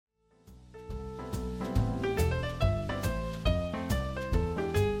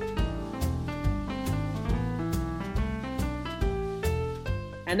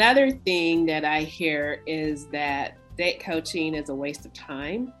Another thing that I hear is that date coaching is a waste of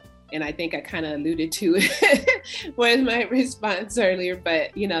time. And I think I kind of alluded to it with my response earlier,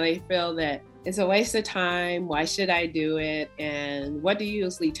 but they feel that it's a waste of time. Why should I do it? And what do you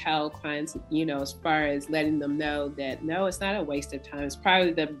usually tell clients, as far as letting them know that, no, it's not a waste of time. It's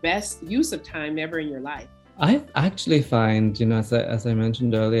probably the best use of time ever in your life. I actually find, as I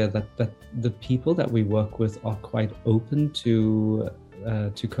mentioned earlier, that the people that we work with are quite open to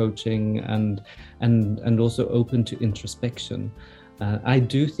coaching and also open to introspection. I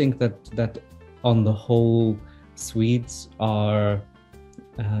do think that on the whole, Swedes are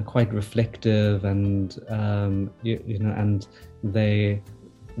quite reflective, and and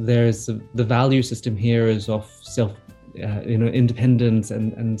there's the value system here is of self independence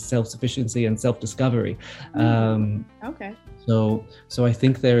and self-sufficiency and self-discovery. Okay. So I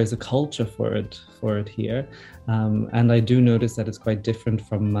think there is a culture for it here, and I do notice that it's quite different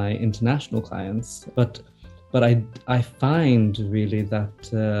from my international clients. But I find really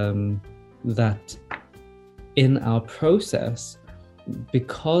that in our process,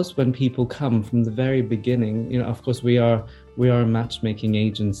 because when people come from the very beginning, of course we are a matchmaking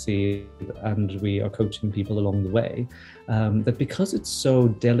agency and we are coaching people along the way, that because it's so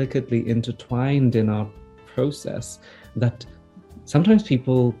delicately intertwined in our process, that sometimes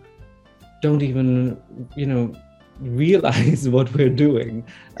people don't even realize what we're doing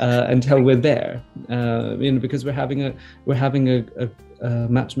until we're there, because we're having a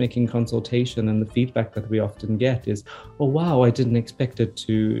matchmaking consultation, and the feedback that we often get is, oh wow, I didn't expect it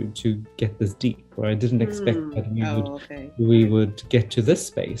to get this deep, or I didn't expect that we would get to this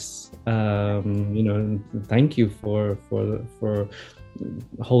space. Thank you for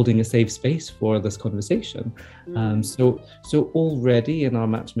holding a safe space for this conversation. So already in our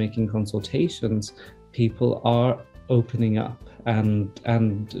matchmaking consultations, people are opening up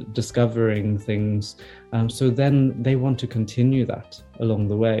and discovering things. So then they want to continue that along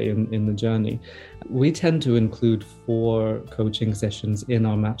the way in the journey. We tend to include 4 coaching sessions in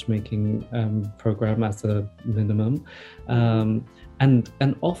our matchmaking program as a minimum.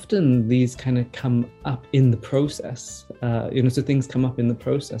 And often these kind of come up in the process. So things come up in the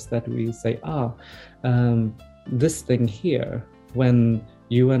process that we say, this thing here, when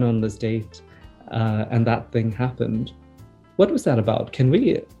you went on this date, and that thing happened, what was that about? Can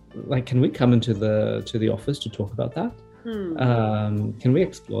we come into the office to talk about that? Can we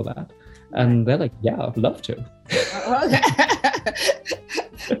explore that? And they're like, yeah, I'd love to.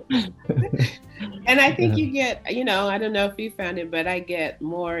 And I think you get, I don't know if you found it, but I get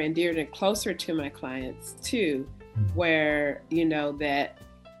more endeared and closer to my clients too, where, that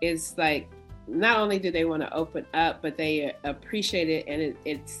is like, not only do they want to open up, but they appreciate it. And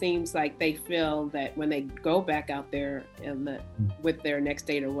it seems like they feel that when they go back out there with their next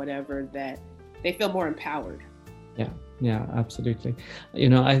date or whatever, that they feel more empowered. Yeah, absolutely.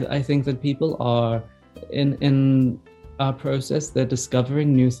 I think that people are in our process, they're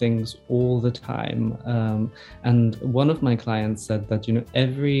discovering new things all the time. And one of my clients said that,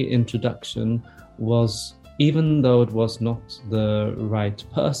 every introduction was, even though it was not the right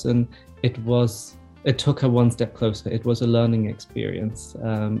person, it took her one step closer. It was a learning experience.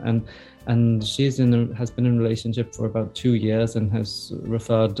 And has been in a relationship for about 2 years and has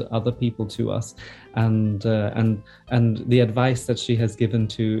referred other people to us. And the advice that she has given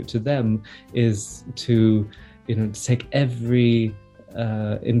to them is to take every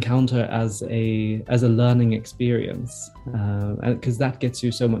encounter as a learning experience, because that gets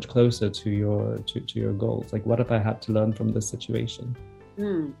you so much closer to your goals. Like, what if I had to learn from this situation?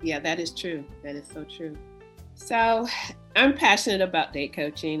 Yeah, that is true. That is so true. So I'm passionate about date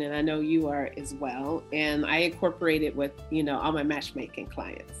coaching, and I know you are as well. And I incorporate it with, all my matchmaking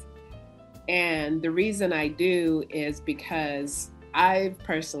clients. And the reason I do is because I've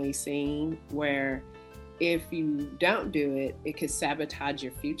personally seen where if you don't do it, it could sabotage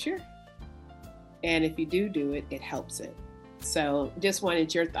your future. And if you do it, it helps it. So just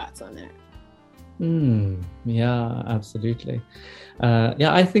wanted your thoughts on that. Yeah, absolutely.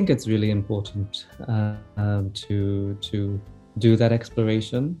 I think it's really important to do that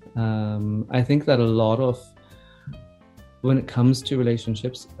exploration. I think that when it comes to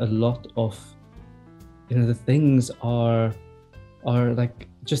relationships, a lot of the things are like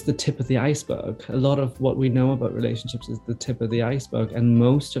just the tip of the iceberg. A lot of what we know about relationships is the tip of the iceberg, and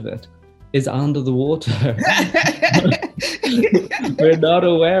most of it is under the water. We're not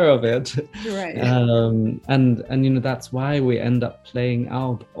aware of it. Right. And that's why we end up playing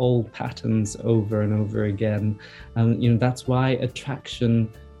out old patterns over and over again. That's why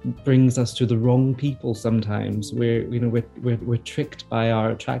attraction brings us to the wrong people sometimes. We're tricked by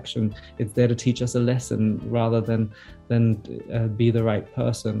our attraction. It's there to teach us a lesson rather than be the right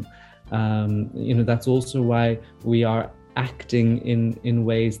person. That's also why we are acting in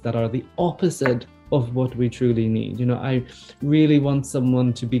ways that are the opposite of what we truly need. I really want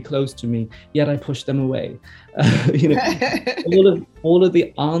someone to be close to me, yet I push them away. all of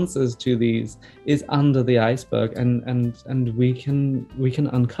the answers to these is under the iceberg, and we can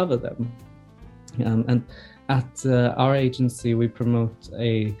uncover them. And at our agency, we promote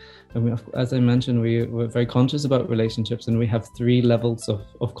as I mentioned, we're very conscious about relationships, and we have 3 levels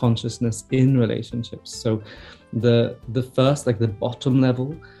of consciousness in relationships. So the first, like the bottom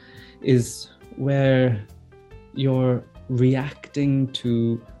level, is where you're reacting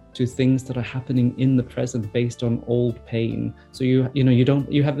to things that are happening in the present based on old pain. So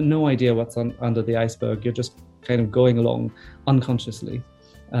you have no idea what's under the iceberg. You're just kind of going along unconsciously.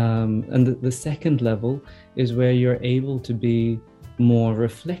 And the second level is where you're able to be more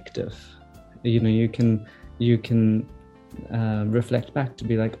reflective. You can reflect back to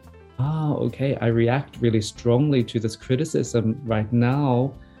be like, okay, I react really strongly to this criticism right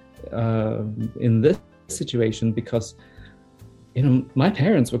now in this situation because my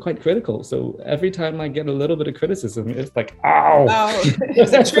parents were quite critical. So every time I get a little bit of criticism, it's like, ow! Oh,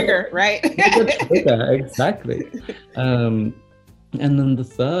 it's a trigger, right? It's a trigger, exactly. And then the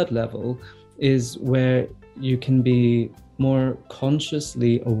third level is where you can be more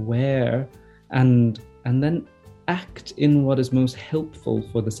consciously aware and then act in what is most helpful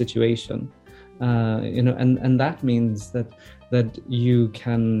for the situation. And that means that you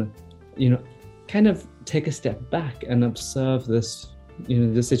can, kind of take a step back and observe this,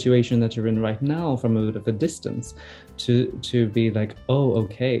 the situation that you're in right now from a bit of a distance, to be like, oh,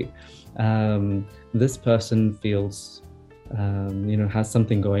 okay, this person feels, has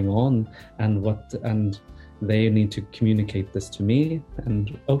something going on, and they need to communicate this to me.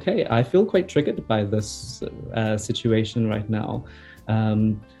 And okay, I feel quite triggered by this situation right now.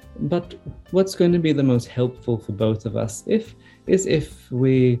 But what's going to be the most helpful for both of us is if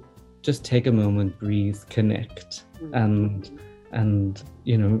we just take a moment, breathe, connect, and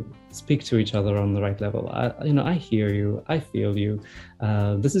speak to each other on the right level. I hear you, I feel you.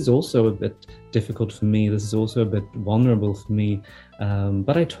 This is also a bit difficult for me. This is also a bit vulnerable for me.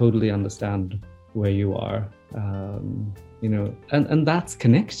 But I totally understand where you are. And that's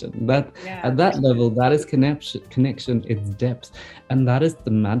connection. At that level, that is connection, it's depth, and that is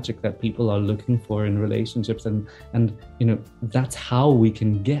the magic that people are looking for in relationships, and that's how we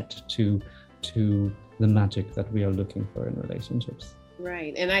can get to the magic that we are looking for in relationships.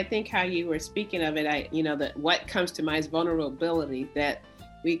 Right. And I think how you were speaking of it, that what comes to mind is vulnerability, that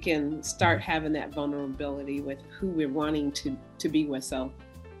we can start having that vulnerability with who we're wanting to be with. So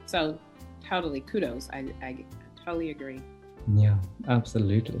totally kudos. I totally agree. Yeah,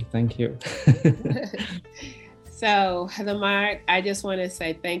 absolutely. Thank you. So, Lamar, I just want to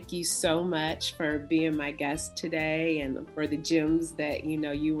say thank you so much for being my guest today, and for the gems that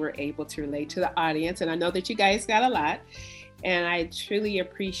you were able to relate to the audience. And I know that you guys got a lot, and I truly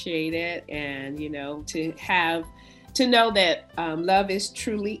appreciate it. And to know that love is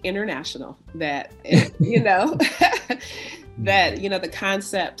truly international. That that the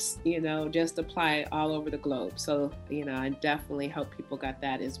concepts just apply all over the globe. So I definitely hope people got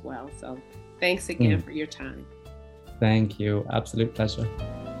that as well. So thanks again for your time. Thank you. Absolute pleasure.